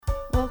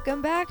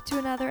Welcome back to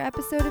another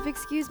episode of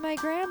Excuse My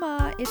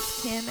Grandma.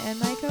 It's Kim and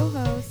my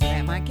co-host,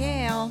 Grandma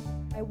Gail.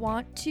 I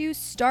want to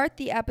start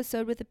the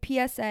episode with a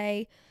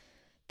PSA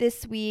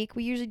this week.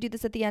 We usually do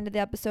this at the end of the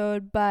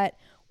episode, but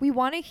we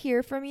want to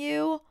hear from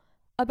you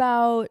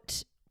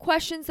about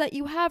questions that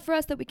you have for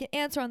us that we can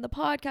answer on the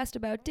podcast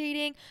about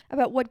dating,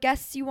 about what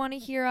guests you want to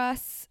hear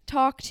us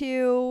talk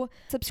to.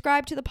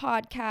 Subscribe to the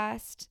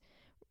podcast.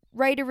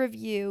 Write a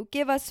review,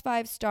 give us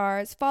 5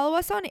 stars, follow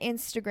us on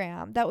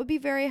Instagram. That would be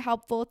very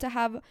helpful to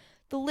have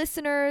the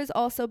listeners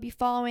also be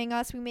following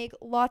us. We make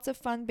lots of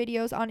fun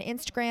videos on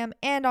Instagram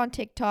and on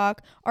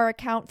TikTok. Our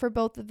account for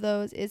both of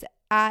those is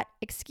at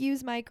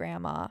Excuse My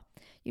Grandma.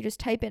 You just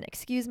type in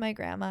Excuse My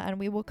Grandma and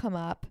we will come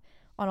up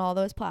on all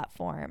those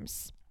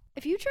platforms.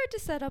 If you tried to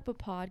set up a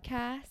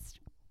podcast,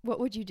 what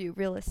would you do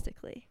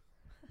realistically?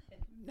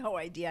 No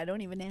idea. I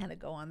don't even know how to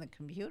go on the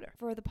computer.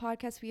 For the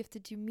podcast, we have to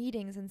do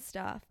meetings and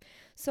stuff.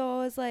 So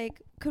I was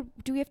like,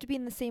 do we have to be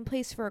in the same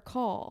place for a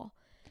call?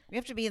 We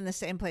have to be in the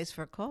same place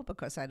for a call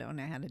because I don't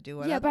know how to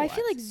do it. Yeah, otherwise. but I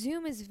feel like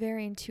Zoom is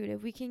very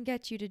intuitive. We can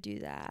get you to do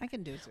that. I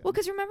can do Zoom. Well,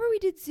 because remember we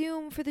did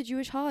Zoom for the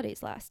Jewish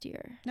holidays last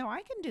year. No,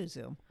 I can do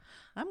Zoom.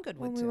 I'm good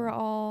with when Zoom. We were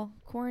all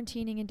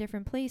quarantining in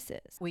different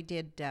places. We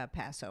did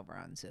Passover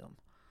on Zoom.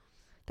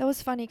 That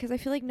was funny because I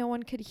feel like no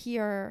one could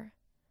hear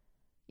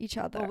each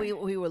other. Well,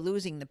 we were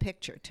losing the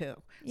picture too.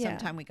 Yeah.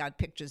 Sometime we got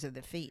pictures of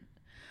the feet.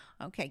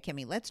 Okay,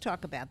 Kimmy, let's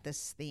talk about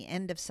this, the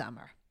end of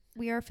summer.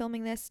 We are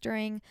filming this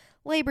during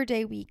Labor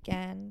Day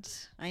weekend.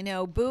 I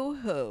know,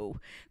 boo-hoo.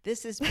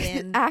 This has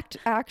been...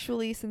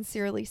 Actually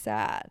sincerely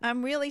sad.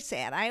 I'm really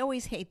sad. I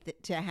always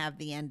hate to have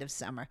the end of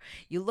summer.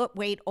 You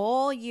wait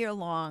all year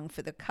long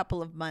for the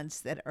couple of months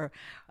that are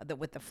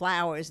with the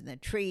flowers and the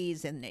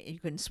trees, and you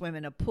can swim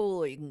in a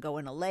pool or you can go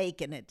in a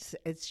lake, and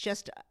it's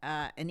just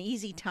an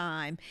easy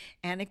time,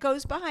 and it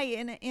goes by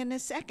in a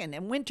second.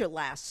 And winter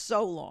lasts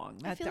so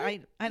long. I don't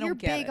get it. You're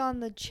big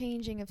on the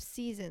changing of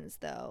seasons,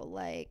 though.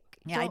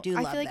 Yeah, I do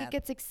love I feel like that. it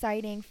gets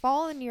exciting.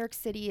 Fall in New York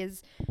City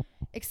is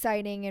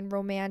exciting and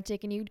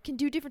romantic, and you can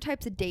do different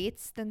types of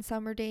dates than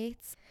summer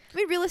dates. I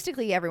mean,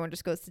 realistically, everyone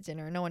just goes to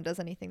dinner. No one does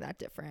anything that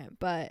different.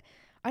 But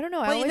I don't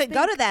know. Well, you could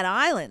go to that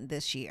island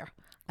this year.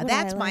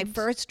 That's my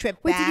first trip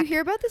Wait, back. did you hear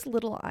about this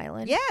little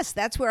island? Yes,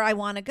 that's where I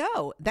want to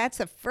go. That's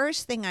the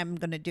first thing I'm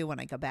going to do when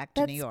I go back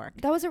to New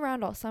York. That was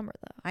around all summer,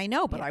 though. I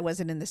know, but I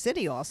wasn't in the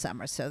city all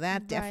summer, so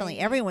that definitely,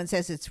 everyone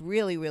says it's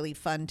really, really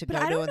fun to go to.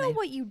 But I don't know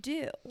what you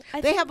do.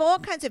 They have all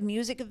kinds of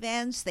music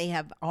events. They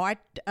have art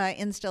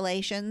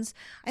installations.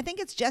 I think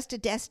it's just a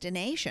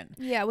destination.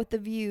 Yeah, with the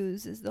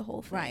views is the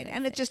whole thing. Right,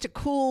 and it's just a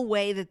cool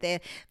way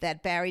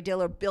that Barry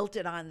Diller built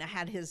it on,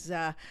 had his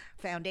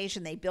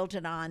foundation. They built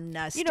it on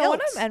stilts. You know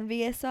what I'm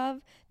envious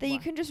of? That you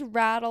can just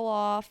rattle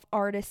off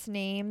artist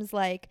names.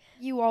 Like,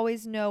 you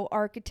always know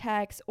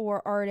architects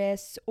or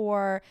artists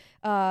or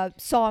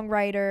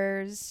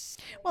songwriters.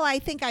 Well, I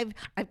think I've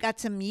got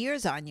some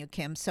years on you,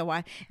 Kim. So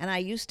I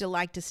used to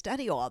like to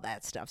study all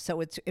that stuff.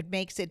 So it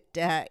makes it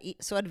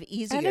sort of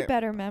easier. And a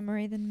better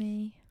memory than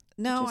me.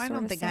 No, I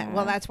don't think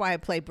well, that's why I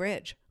play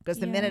bridge. Because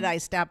the minute I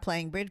stop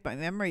playing bridge, my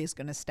memory is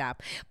going to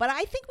stop. But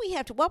I think we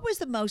have to. What was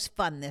the most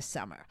fun this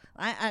summer?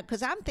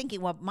 Because I'm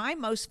thinking what my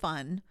most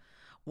fun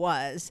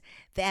was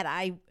that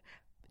I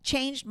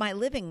changed my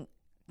living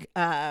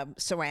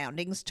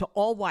surroundings to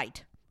all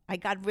white. I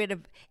got rid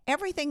of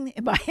everything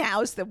in my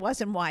house that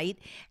wasn't white,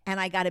 and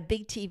I got a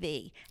big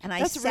TV. And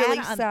That's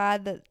really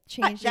sad that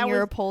changing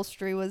your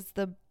upholstery was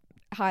the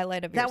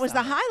highlight of your That was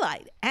summer. the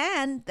highlight.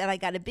 And that I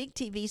got a big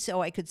TV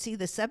so I could see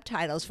the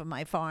subtitles for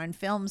my foreign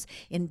films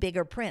in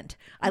bigger print.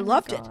 I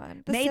loved it.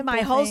 Made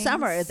my whole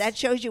summer. That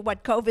shows you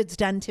what COVID's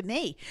done to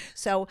me.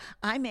 So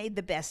I made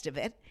the best of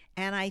it.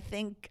 And I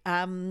think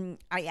I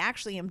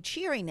actually am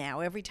cheery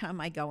now every time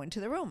I go into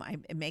the room.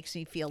 It makes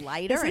me feel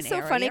lighter and This is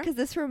so funny because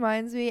this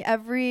reminds me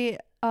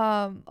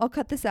I'll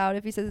cut this out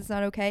if he says it's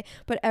not okay,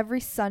 but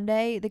every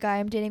Sunday the guy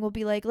I'm dating will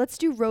be like, let's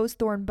do Rose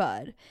Thorn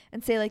Bud,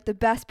 and say like the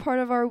best part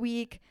of our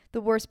week,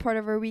 the worst part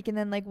of our week, and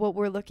then like what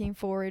we're looking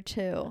forward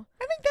to.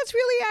 I think that's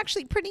really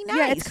actually pretty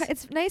nice. Yeah,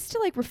 it's nice to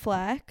like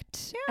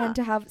reflect and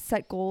to have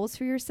set goals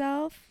for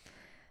yourself.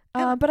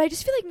 But I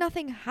just feel like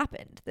nothing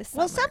happened this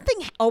summer. Well,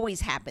 something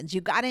always happens.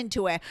 You got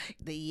into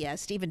the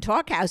Stephen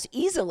Talk House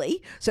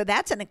easily, so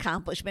that's an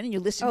accomplishment. And you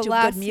listened to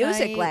good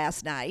music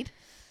last night.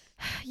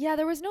 Yeah,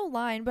 there was no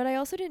line, but I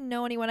also didn't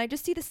know anyone. I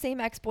just see the same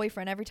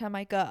ex-boyfriend every time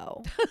I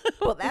go.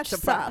 Well, that's a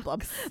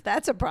problem.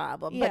 That's a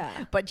problem.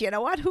 Yeah. But you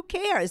know what? Who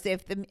cares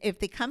if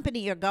the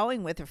company you're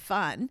going with are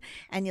fun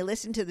and you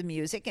listen to the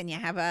music and you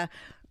have a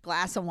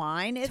glass of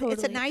wine?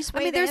 It's a nice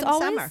way to end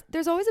summer.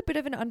 There's always a bit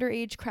of an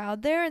underage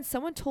crowd there, and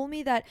someone told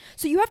me that.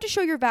 So you have to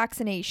show your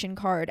vaccination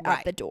card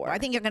at the door. I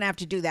think you're going to have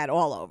to do that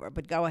all over.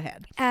 But go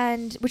ahead.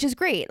 And which is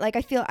great. Like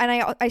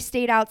I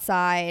stayed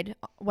outside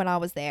when I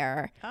was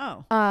there.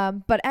 Oh.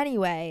 But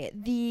anyway,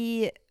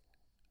 the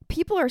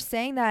people are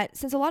saying that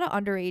since a lot of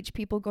underage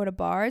people go to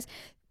bars,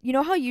 you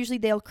know how usually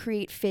they'll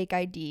create fake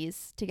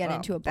IDs to get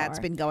into a bar? That's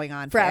been going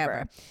on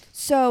forever.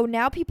 So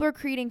now people are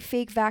creating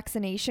fake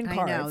vaccination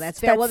cards. I know. That's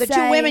fair. Well, the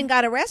two women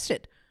got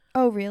arrested.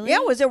 Oh, really? Yeah,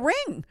 it was a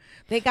ring.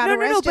 They got No,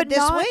 arrested but this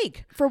not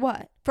week for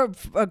what? for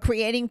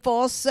creating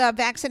false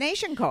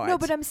vaccination cards. No,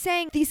 but I'm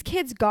saying these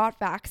kids got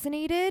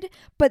vaccinated,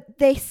 but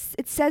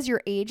it says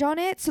your age on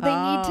it, so they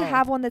need to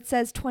have one that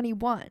says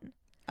 21.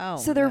 Oh,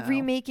 so they're no.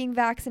 remaking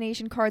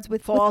vaccination cards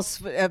with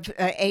false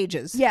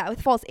ages. Yeah, with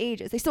false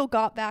ages. They still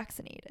got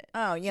vaccinated.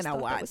 Oh, you know thought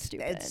that what? was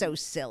stupid. It's so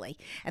silly.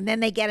 And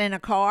then they get in a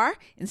car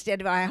instead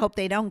of. I hope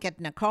they don't get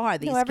in a car.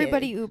 These No,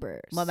 everybody kids.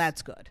 Ubers. Well,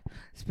 that's good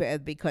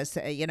because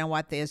you know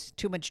what? There's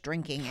too much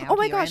drinking out. Oh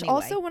my here gosh! anyway.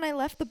 Also, when I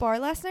left the bar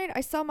last night,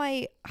 I saw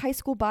my high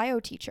school bio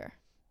teacher.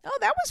 Oh,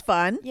 that was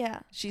fun.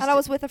 Yeah, She's and I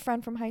was with a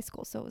friend from high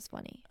school, so it was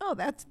funny. Oh,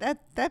 that's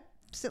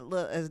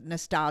a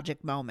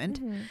nostalgic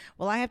moment. Mm-hmm.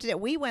 Well, I have to.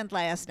 We went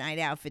last night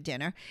out for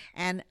dinner,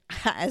 and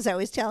as I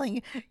was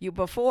telling you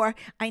before,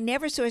 I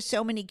never saw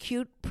so many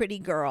cute, pretty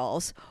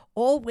girls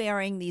all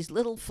wearing these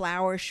little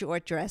flower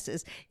short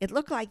dresses. It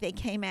looked like they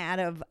came out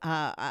of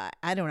I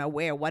don't know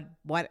where, what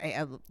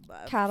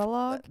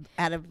Catalog,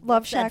 out of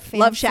Love Shack Fancy.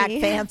 Love Shack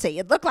Fancy.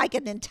 It looked like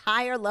an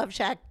entire Love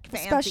Shack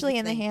Fancy, especially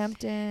in the thing.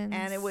 Hamptons.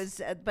 And it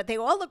was, but they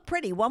all looked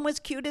pretty. One was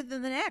cuter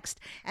than the next,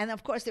 and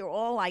of course they were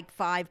all like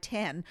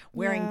 5'10",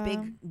 wearing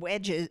big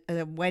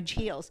wedge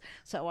heels.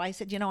 So I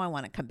said, I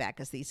want to come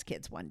back as these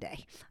kids one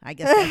day. I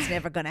guess that's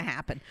never going to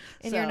happen.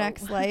 In your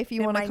next life,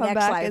 you in want to my come next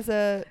back life,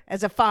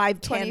 as a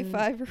 5'10".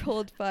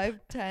 25-year-old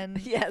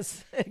 5'10".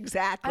 Yes,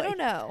 exactly. I don't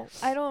know.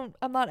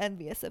 I'm not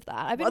envious of that.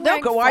 I've been Well,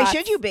 wearing no, why flats.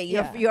 should you be?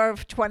 Yeah. You're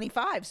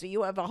 25, so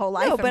you have a whole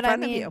life No, in but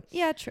front I mean, of you.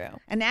 yeah, true.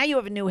 And now you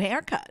have a new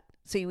haircut,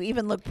 so you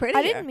even look prettier.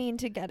 I didn't mean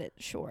to get it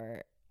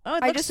short. Oh,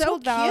 it I looks just so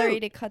told Valerie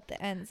cute. to cut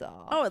the ends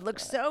off. Oh, it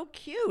looks so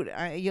cute.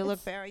 You look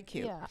very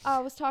cute. Yeah. I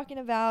was talking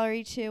to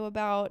Valerie too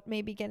about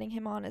maybe getting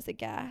him on as a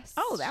guest.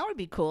 Oh, that would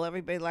be cool.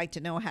 Everybody would like to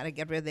know how to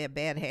get rid of their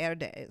bad hair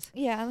days.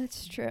 Yeah,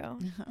 that's true.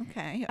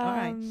 Okay, all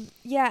right.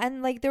 Yeah,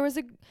 and like there was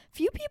a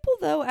few people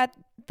though at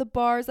the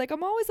bars. Like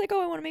I'm always like,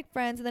 oh, I want to make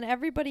friends, and then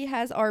everybody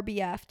has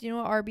RBF. Do you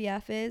know what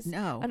RBF is?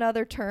 No.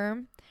 Another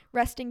term,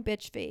 resting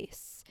bitch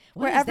face.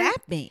 What does that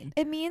mean?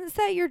 It means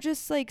that you're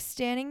just like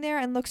standing there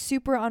and look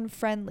super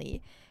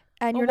unfriendly,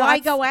 and Well, you're why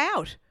not go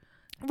out?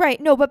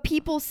 Right. No, but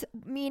people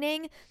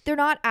meaning they're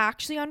not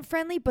actually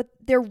unfriendly, but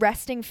their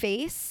resting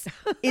face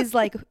is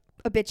like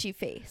a bitchy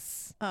face.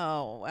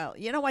 Oh, well,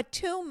 you know what?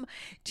 Too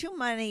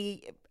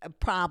many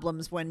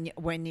problems when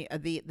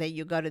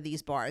you go to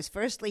these bars.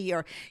 Firstly,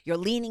 you're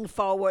leaning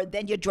forward,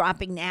 then you're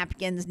dropping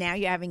napkins. Now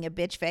you're having a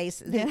bitch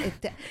face. Yeah.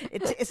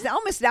 It's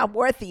almost not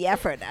worth the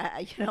effort.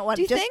 You know what?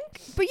 Do you think?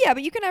 But yeah,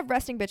 but you can have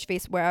resting bitch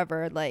face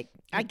wherever, like.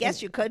 I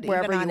guess you could.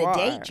 Wherever even on you a are.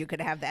 date, you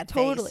could have that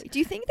Totally. face. Do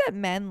you think that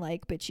men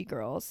like bitchy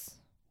girls?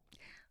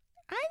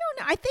 I don't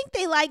know. I think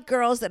they like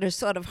girls that are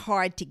sort of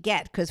hard to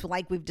get because,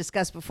 like we've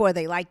discussed before,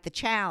 they like the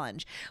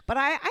challenge. But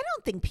I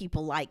don't think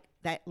people like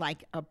that,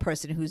 like a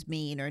person who's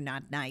mean or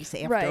not nice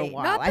after a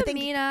while. Not the I think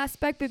mean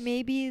aspect, but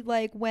maybe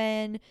like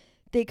when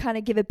they kind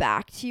of give it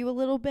back to you a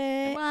little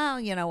bit. Well,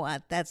 you know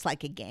what? That's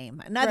like a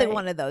game. Another Right.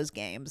 one of those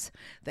games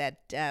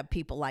that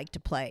people like to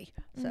play.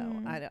 So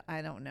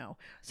I don't know.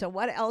 So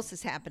what else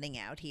is happening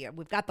out here?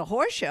 We've got the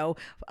horse show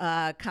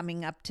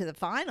coming up to the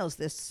finals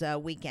this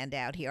weekend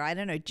out here. I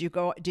don't know.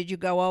 Did you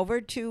go over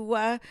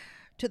to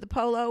the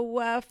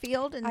polo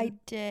field? And I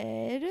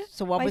did.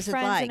 So what was it My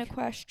friend's an like?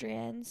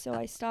 equestrian, so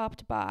I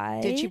stopped by.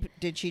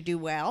 Did she do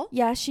well?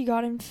 Yeah, she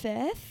got in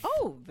 5th.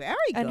 Oh, very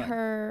good. And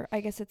her, I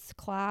guess it's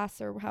class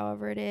or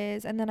however it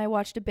is. And then I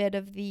watched a bit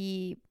of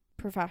the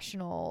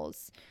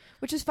professionals,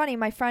 which is funny.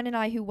 My friend and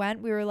I who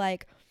went, we were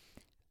like,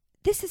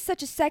 this is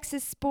such a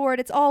sexist sport.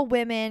 It's all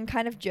women,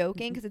 kind of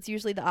joking because it's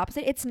usually the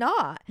opposite. It's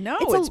not. No,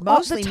 it's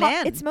mostly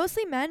men. It's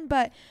mostly men,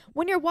 but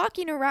when you're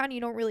walking around, you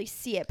don't really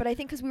see it. But I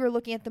think because we were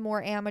looking at the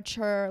more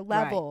amateur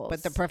levels. Right.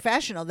 But the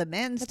professional, the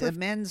men's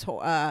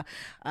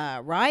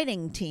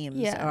riding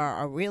teams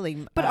are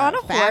really but on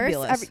a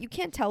fabulous. horse, you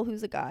can't tell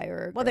who's a guy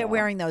or a Well, they're girl.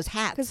 wearing those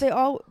hats. Because they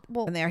all,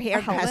 and their hair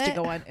has to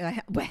go on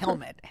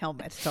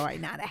helmet. Sorry,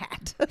 not a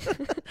hat.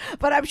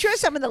 But I'm sure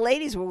some of the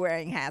ladies were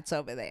wearing hats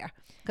over there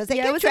because they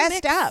it get was a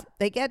dressed mix. up.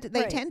 They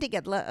Right. tend to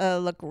get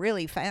look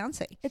really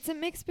fancy. It's a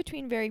mix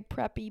between very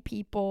preppy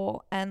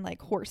people and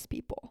like horse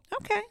people.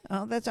 Okay,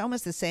 well, that's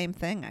almost the same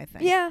thing, I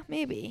think. Yeah,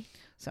 maybe.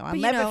 So I'll But,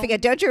 never forget.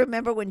 Don't you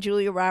remember when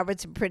Julia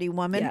Roberts in Pretty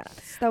Woman?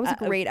 Yes, that was a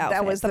great outfit.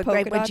 That was the polka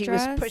great when dot she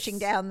dress. was pushing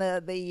down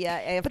the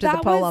after But the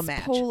that polo was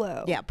match.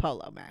 polo. Yeah,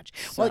 polo match.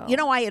 So.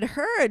 Well, I had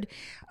heard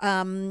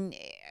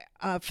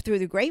through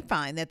the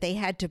grapevine that they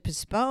had to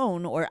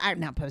postpone, or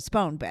not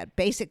postpone, but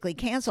basically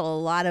cancel a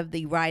lot of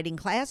the riding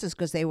classes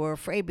because they were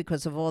afraid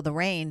because of all the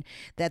rain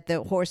that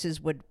the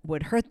horses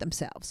would hurt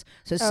themselves.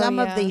 So some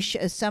of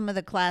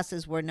the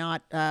classes were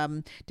not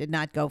did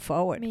not go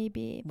forward.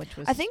 Maybe. Which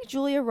was I think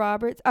Julia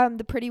Roberts,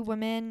 the Pretty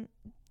Woman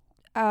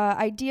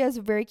idea is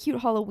a very cute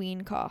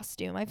Halloween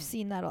costume. I've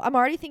seen that. I'm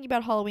already thinking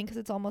about Halloween because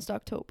it's almost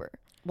October.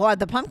 Well,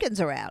 the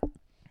pumpkins are out.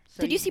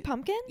 So Did you see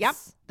pumpkins? Yep.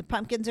 The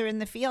pumpkins are in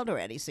the field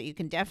already, so you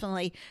can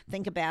definitely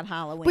think about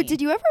Halloween. But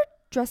did you ever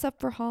dress up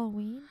for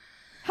Halloween?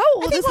 How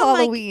old think is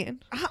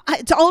Halloween?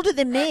 It's older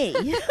than me.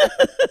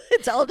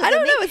 It's older I than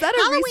don't me. know. Is that a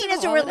Halloween recent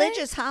is a holiday?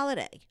 religious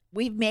holiday.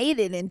 we've made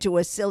it into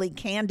a silly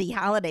candy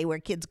holiday where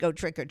kids go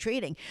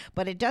trick-or-treating,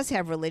 but it does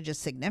have religious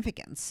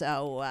significance.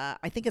 So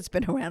I think it's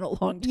been around a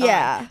long time.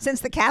 Yeah.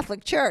 Since the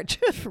Catholic Church.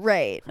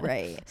 Right.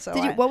 So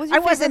What was your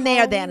I wasn't favorite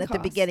there then Halloween at the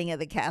costume? beginning of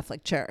the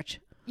Catholic Church.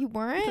 You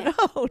weren't?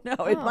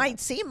 No, it Oh. might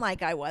seem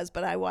like I was,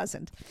 but I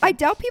wasn't. I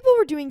doubt people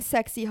were doing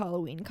sexy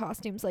Halloween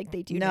costumes like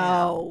they do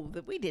now.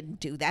 No, we didn't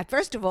do that.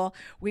 First of all,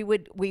 we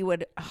would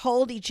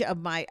hold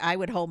I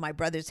would hold my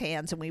brother's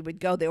hands, and we would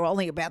go. There were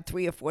only about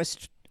 3 or 4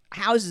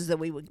 houses that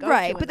we would go to.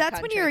 Right, in but the that's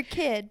when country. you're a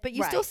kid. But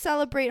you still Right.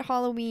 celebrate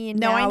Halloween.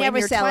 No, I now never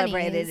in your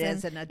celebrated 20s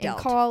as and an adult.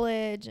 in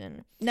college,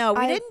 and No, we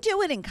I- didn't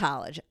do it in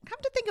college. Come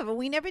to think of it,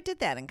 we never did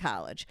that in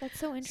college. that's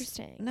so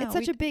interesting. No, it's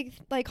such we- a big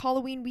like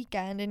Halloween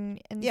weekend, and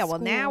Yeah, well,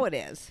 now it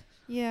is.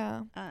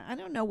 Yeah. I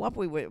don't know what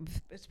we were.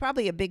 It's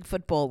probably a big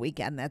football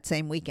weekend that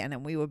same weekend,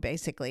 and we were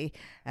basically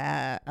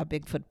a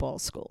big football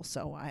school.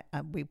 So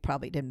we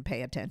probably didn't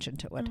pay attention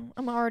to it.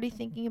 I'm already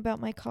thinking about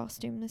my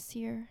costume this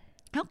year.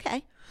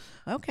 Okay.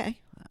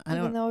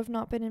 Even though I've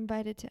not been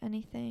invited to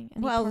anything.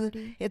 Any Well,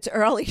 party. it's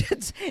early.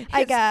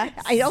 I guess.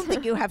 I don't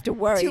think you have to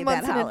worry 2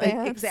 about months in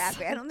advance.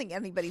 Exactly. I don't think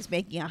anybody's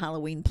making a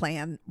Halloween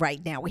plan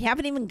right now. We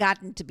haven't even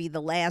gotten to be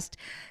the last.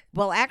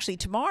 Well, actually,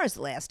 tomorrow's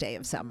the last day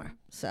of summer,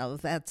 so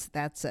that's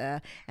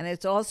and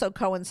it also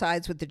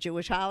coincides with the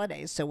Jewish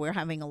holidays. So we're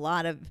having a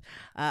lot of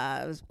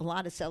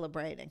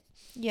celebrating.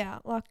 Yeah,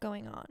 a lot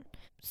going on.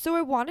 So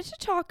I wanted to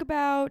talk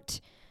about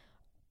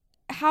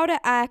how to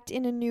act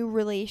in a new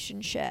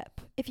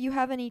relationship. If you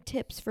have any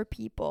tips for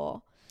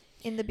people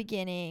in the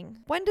beginning,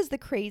 when does the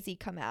crazy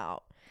come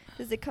out?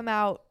 Does it come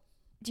out?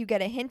 Do you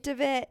get a hint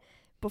of it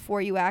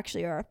before you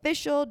actually are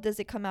official? Does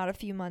it come out a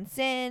few months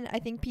in? I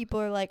think people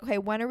are like, okay,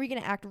 when are we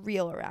going to act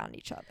real around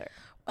each other?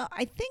 Well,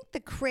 I think the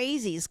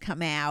crazies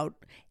come out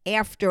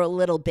after a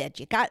little bit.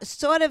 You got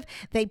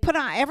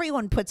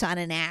everyone puts on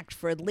an act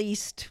for at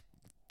least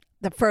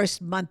the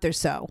first month or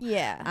so.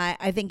 Yeah.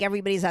 I think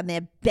everybody's on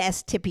their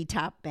best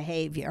tippy-top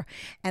behavior.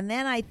 And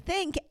then I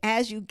think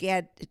as you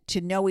get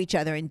to know each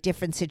other in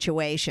different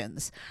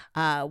situations,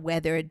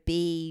 whether it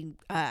be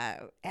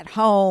at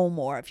home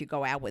or if you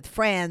go out with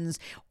friends,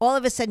 all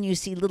of a sudden you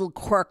see little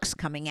quirks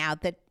coming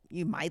out that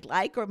you might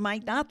like or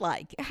might not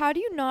like. How do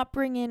you not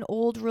bring in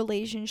old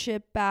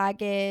relationship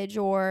baggage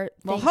or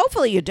Well, things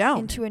hopefully you don't.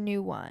 into a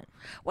new one?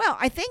 Well,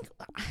 I think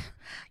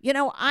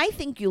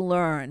you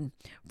learn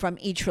from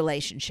each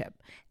relationship.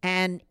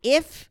 And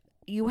if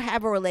you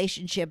have a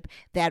relationship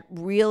that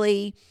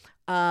really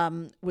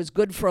was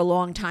good for a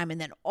long time,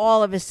 and then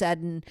all of a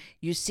sudden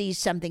you see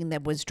something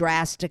that was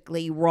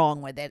drastically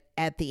wrong with it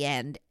at the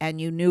end, and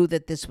you knew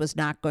that this was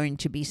not going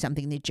to be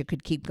something that you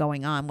could keep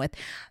going on with,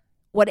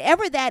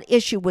 whatever that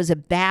issue was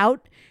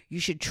about, you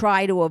should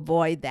try to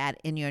avoid that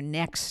in your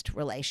next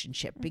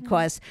relationship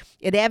because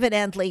it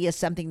evidently is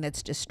something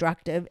that's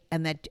destructive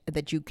and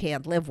that you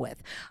can't live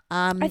with.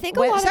 I think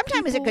a lot of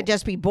sometimes it people- could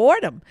just be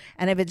boredom.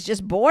 And if it's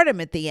just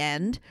boredom at the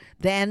end,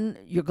 then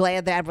you're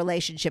glad that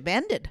relationship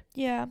ended.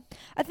 Yeah.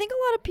 I think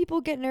a lot of people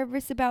get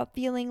nervous about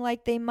feeling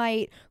like they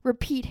might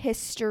repeat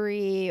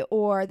history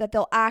or that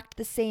they'll act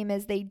the same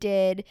as they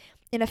did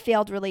in a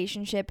failed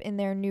relationship in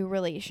their new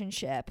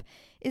relationship.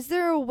 Is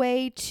there a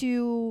way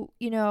to,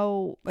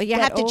 Well, you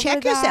get have to over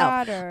check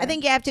yourself. that, or- I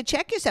think you have to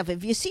check yourself.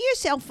 If you see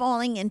yourself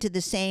falling into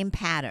the same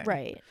pattern,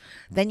 Right.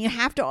 then you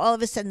have to all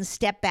of a sudden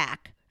step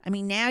back. I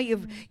mean, now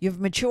you've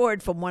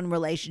matured from one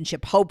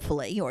relationship,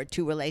 hopefully, or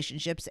 2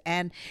 relationships,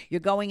 and you're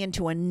going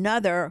into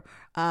another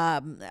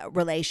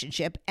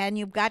relationship, and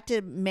you've got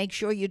to make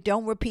sure you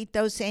don't repeat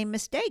those same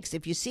mistakes.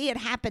 If you see it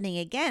happening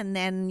again,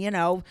 then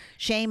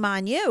shame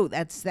on you.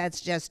 That's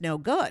just no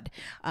good.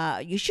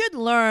 You should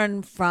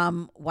learn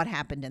from what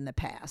happened in the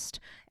past,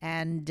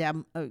 and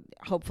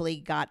hopefully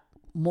got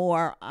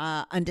more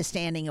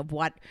understanding of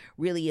what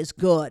really is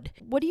good.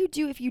 What do you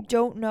do if you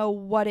don't know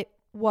what it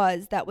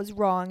was that was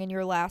wrong in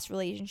your last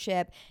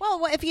relationship?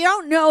 Well, if you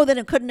don't know, then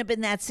it couldn't have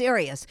been that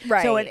serious.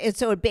 Right.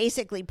 So it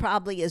basically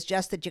probably is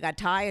just that you got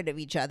tired of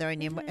each other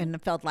and and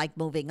it felt like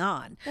moving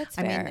on. That's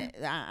I fair. mean,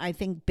 I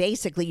think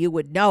basically you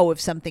would know if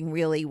something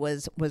really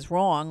was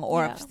wrong,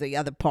 or Yeah. if the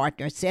other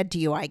partner said to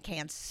you, "I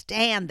can't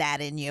stand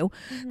that in you,"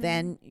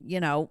 then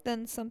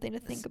Then something to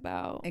think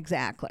about.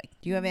 exactly.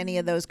 Do you have any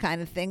of those kind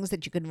of things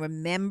that you can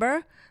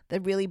remember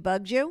that really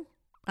bugged you?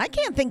 I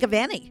can't think of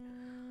any.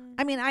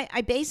 I mean,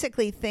 I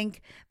basically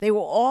think they were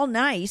all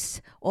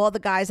nice, all the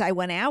guys I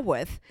went out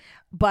with,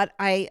 but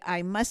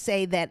I must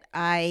say that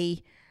I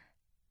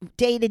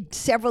dated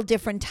several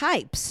different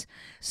types,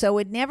 so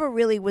it never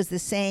really was the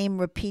same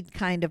repeat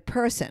kind of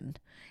person.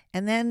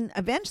 And then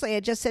eventually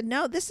I just said,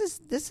 no, this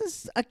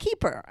is a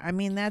keeper. I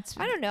mean, that's...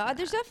 I don't know.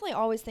 There's definitely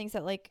always things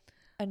that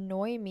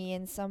annoy me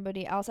in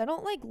somebody else. I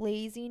don't like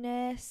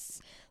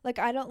laziness.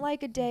 I don't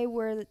like a day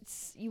where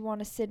you want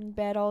to sit in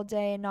bed all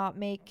day and not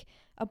make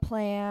a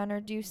plan or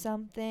do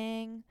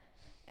something.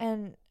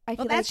 And I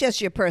feel Well, that's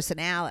just your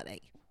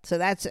personality.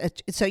 So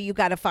so you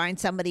got to find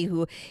somebody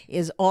who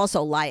is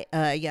also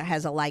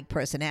has a like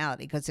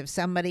personality, because if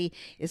somebody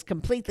is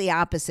completely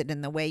opposite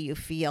in the way you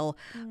feel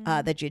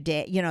that your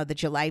day,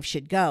 that your life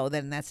should go,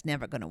 then that's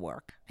never going to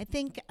work. I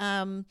think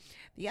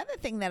the other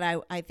thing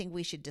that I think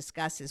we should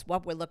discuss is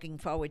what we're looking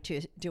forward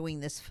to doing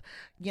this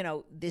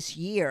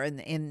year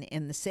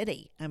in the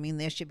city. I mean,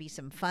 there should be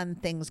some fun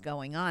things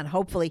going on.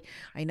 Hopefully,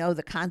 I know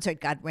the concert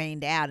got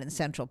rained out in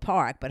Central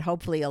Park, but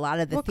hopefully a lot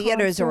of the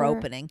theaters are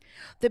opening.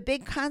 The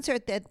big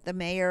concert that the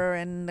mayor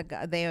and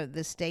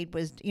the state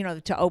was,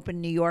 to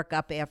open New York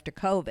up after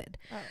COVID.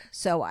 Oh.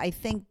 So I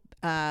think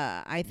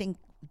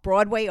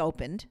Broadway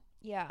opened.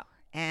 Yeah.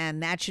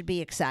 And that should be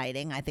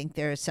exciting. I think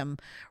there's some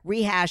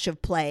rehash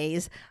of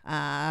plays.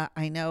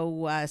 I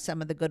know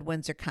some of the good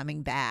ones are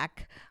coming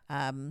back.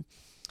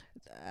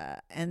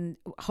 And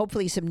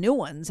hopefully some new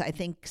ones. I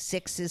think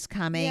 6 is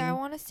coming. Yeah, I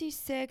want to see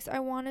 6.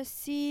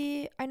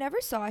 I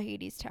never saw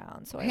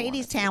Hadestown. So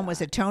Hadestown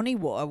was a Tony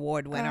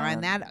Award winner,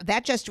 and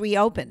that just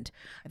reopened.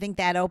 I think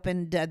that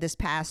opened this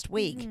past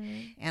week.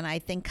 Mm-hmm. And I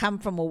think Come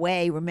From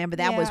Away, remember,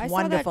 that was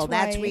wonderful.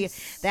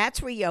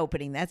 That's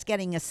reopening. That's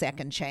getting a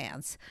second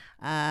chance.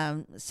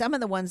 Some of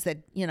the ones that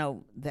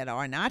that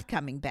are not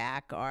coming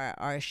back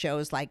are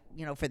shows like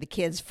for the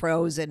kids,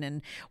 Frozen,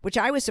 and which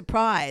I was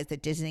surprised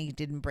that Disney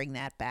didn't bring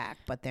that back,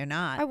 but they're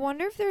not. I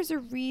wonder if there's a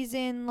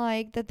reason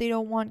that they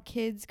don't want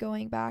kids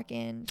going back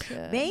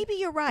into. Maybe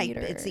you're right.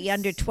 Theaters. It's the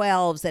under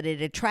 12s that it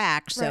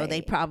attracts, so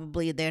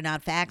they're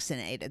not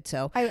vaccinated.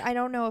 So I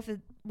don't know if it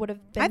would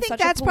have been. I think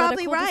that's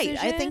probably right.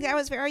 Decision. I think that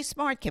was very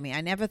smart, Kimmy. I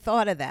never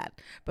thought of that,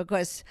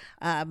 because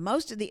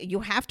most of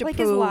you have to prove.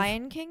 Is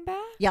Lion King back?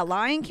 Yeah,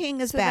 Lion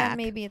King is back. Then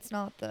maybe it's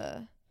not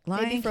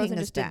Lion Frozen King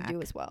just didn't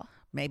do as well.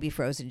 Maybe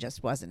Frozen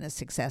just wasn't as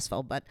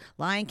successful, but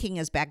Lion King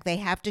is back. They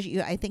have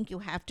to. I think you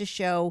have to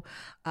show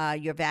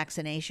your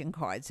vaccination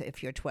cards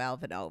if you're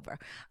 12 and over.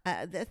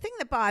 The thing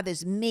that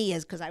bothers me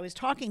is because I was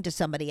talking to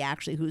somebody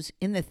actually who's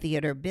in the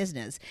theater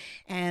business,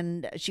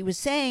 and she was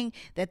saying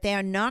that they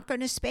are not going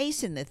to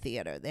space in the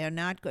theater. They're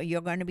not.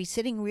 You're going to be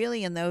sitting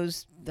really in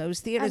those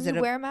theaters. And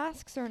you wear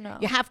masks or no?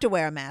 You have to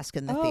wear a mask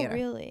in the theater. Oh,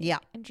 really? Yeah.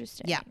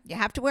 Interesting. Yeah, you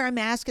have to wear a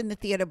mask in the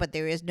theater, but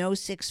there is no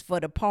 6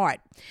 foot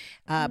apart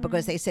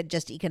because they said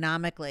just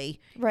economically,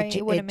 right?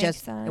 It wouldn't make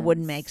sense. It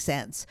wouldn't make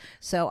sense.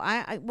 So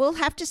we'll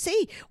have to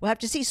see. We'll have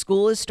to see.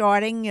 School is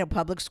starting.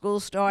 Public school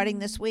is starting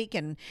this week,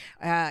 and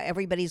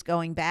everybody's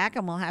going back,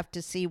 and we'll have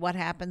to see what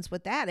happens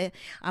with that.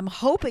 I'm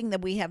hoping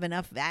that we have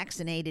enough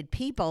vaccinated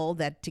people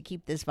to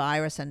keep this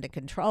virus under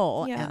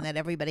control, and that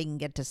everybody can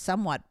get to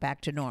somewhat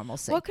back to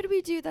normalcy. What could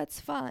we do that's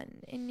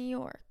fun in New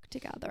York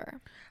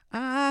together?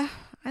 I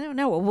don't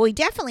know. Well, we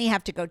definitely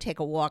have to go take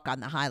a walk on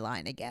the High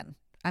Line again.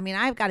 I mean,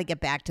 I've got to get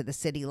back to the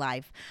city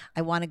life.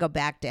 I want to go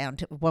back down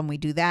to, when we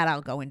do that,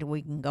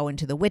 we can go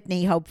into the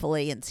Whitney,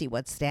 hopefully, and see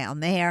what's down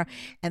there.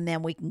 And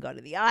then we can go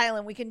to the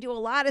island. We can do a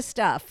lot of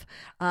stuff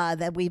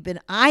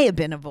that I have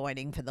been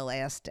avoiding for the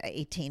last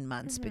 18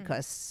 months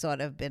because sort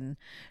of been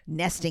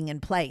nesting in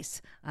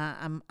place.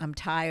 I'm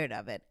tired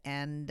of it.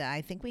 And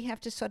I think we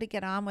have to sort of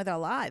get on with our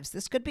lives.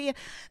 This could be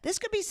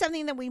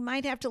something that we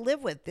might have to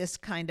live with, this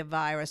kind of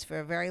virus, for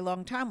a very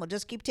long time. We'll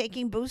just keep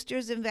taking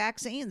boosters and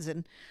vaccines,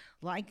 and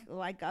like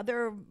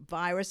other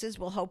viruses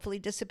will hopefully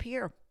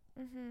disappear.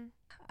 Mm-hmm.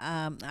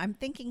 I'm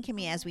thinking,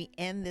 Kimmy, as we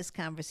end this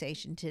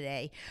conversation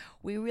today,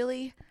 we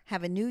really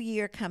have a new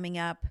year coming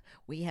up.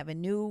 We have a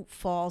new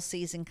fall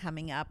season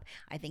coming up.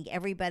 I think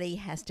everybody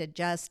has to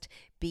just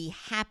be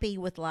happy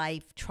with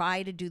life,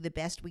 try to do the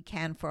best we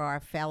can for our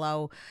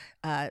fellow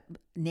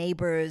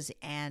neighbors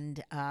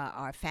and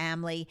our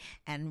family,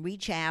 and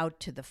reach out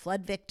to the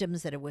flood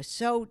victims that were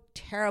so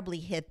terribly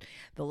hit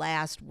the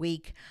last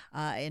week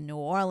in New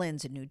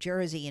Orleans and New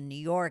Jersey and New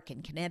York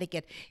and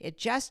Connecticut. It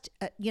just,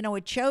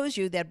 it shows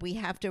you that we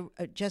have to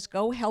just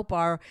go help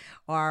our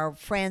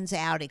friends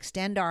out,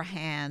 extend our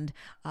hand,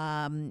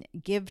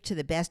 give to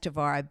the best of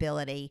our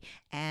ability,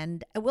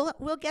 and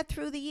we'll get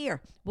through the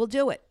year. We'll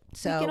do it.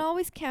 So we can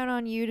always count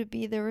on you to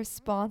be the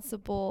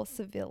responsible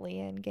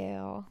civilian,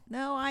 Gail.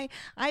 No, I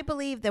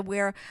believe that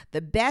we're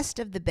the best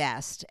of the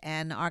best,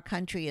 and our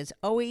country is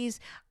always,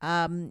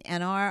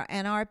 and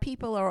our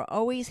people are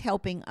always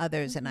helping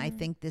others. And I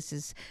think this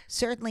is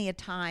certainly a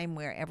time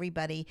where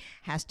everybody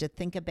has to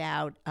think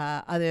about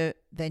other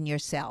than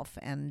yourself.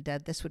 And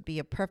this would be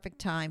a perfect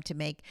time to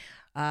make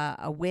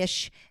a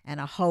wish and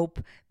a hope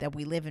that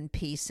we live in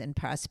peace and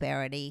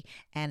prosperity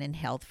and in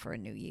health for a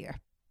new year.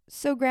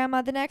 So,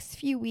 Grandma, the next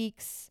few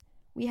weeks,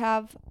 we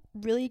have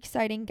really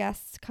exciting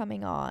guests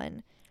coming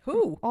on.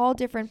 Who? All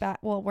different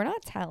well, we're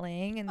not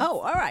telling. And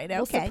all right. Okay.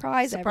 We'll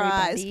surprise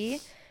everybody.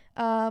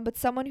 But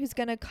someone who's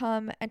going to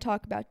come and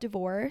talk about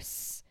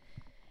divorce,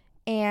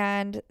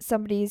 and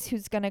somebody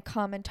who's going to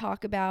come and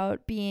talk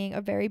about being a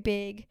very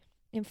big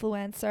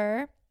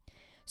influencer.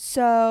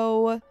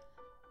 So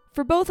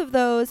for both of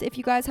those, if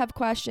you guys have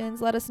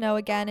questions, let us know.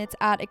 Again, it's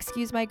at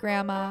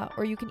excusemygrandma,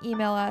 or you can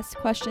email us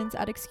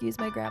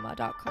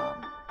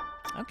questions@excusemygrandma.com.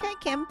 Okay,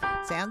 Kim.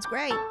 Sounds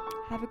great.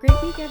 Have a great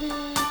week,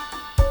 everyone.